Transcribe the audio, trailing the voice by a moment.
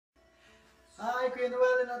Hi, Kuya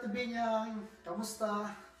Noel and Ate Binyang!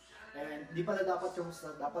 Kamusta? And di pala dapat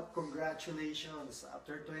kamusta, dapat congratulations!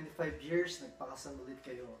 After 25 years, nagpakasal ulit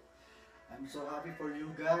kayo. I'm so happy for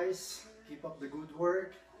you guys. Keep up the good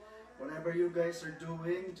work. Whatever you guys are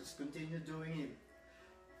doing, just continue doing it.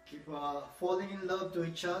 Keep falling in love to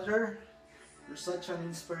each other. You're such an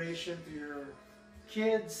inspiration to your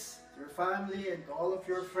kids, your family, and to all of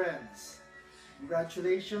your friends.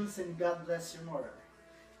 Congratulations and God bless you more.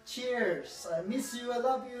 Cheers! I miss you, I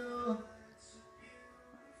love you!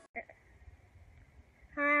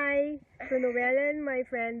 Hi, to Noel and my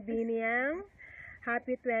friend Biniang.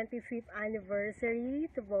 Happy 25th anniversary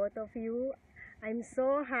to both of you. I'm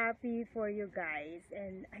so happy for you guys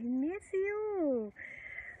and I miss you.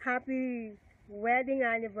 Happy wedding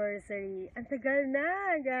anniversary. Ang tagal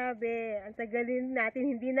na, grabe. Ang tagal din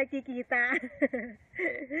natin hindi nakikita.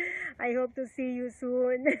 I hope to see you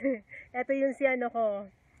soon. Ito yung si ano ko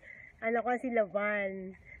si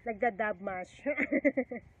Lavan. Nagda-dub mash.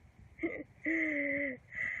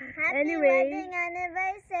 Happy wedding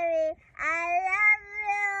anniversary! I love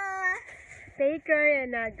you! Take care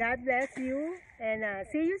and God bless you and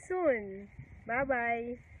see you soon.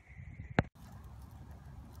 Bye-bye.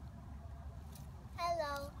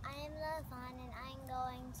 Hello, I am Lavan and I'm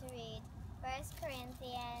going to read 1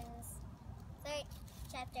 Corinthians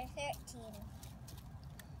chapter 13.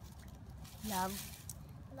 Love.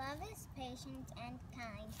 Love is patient and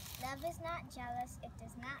kind. Love is not jealous, it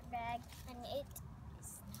does not brag, and it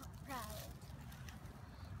is not proud.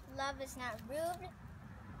 Love is not rude,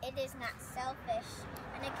 it is not selfish,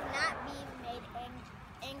 and it cannot be made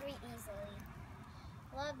angry easily.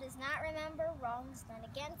 Love does not remember wrongs done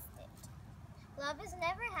against it. Love is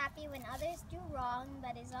never happy when others do wrong,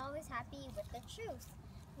 but is always happy with the truth.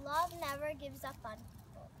 Love never gives up on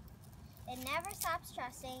people. It never stops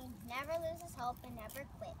trusting, never loses hope, and never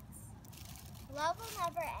quits. Love will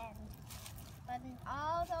never end, but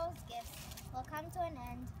all those gifts will come to an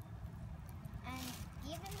end, and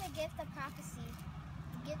even the gift of prophecy,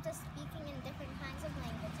 the gift of speaking in different kinds of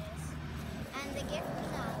languages, and the gift of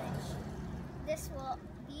knowledge,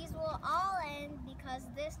 these will all end because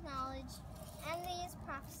this knowledge and these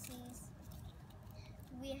prophecies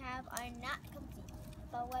we have are not complete.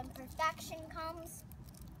 But when perfection comes,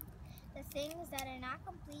 the things that are not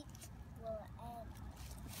complete will end.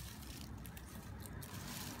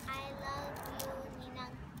 I love you,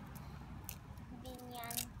 Ninang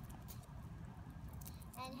Binyang.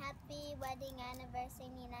 And happy wedding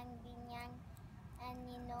anniversary, Ninang Binyang and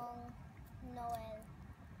Ninong Noel.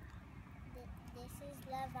 This is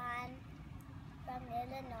Lavan from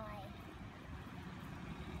Illinois.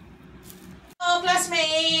 Hello,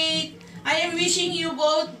 classmate! I am wishing you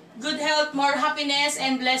both good health, more happiness,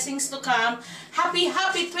 and blessings to come. Happy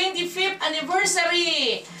 25th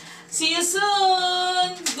anniversary! See you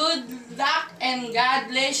soon! Good luck and God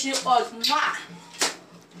bless you all. Mwah!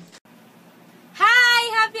 Hi!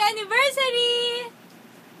 Happy anniversary!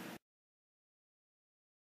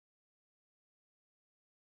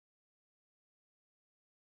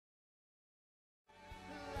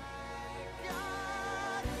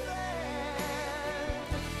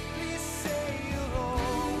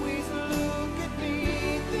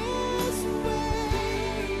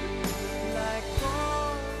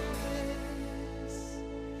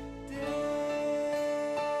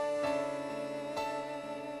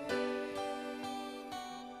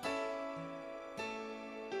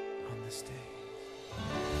 Stay.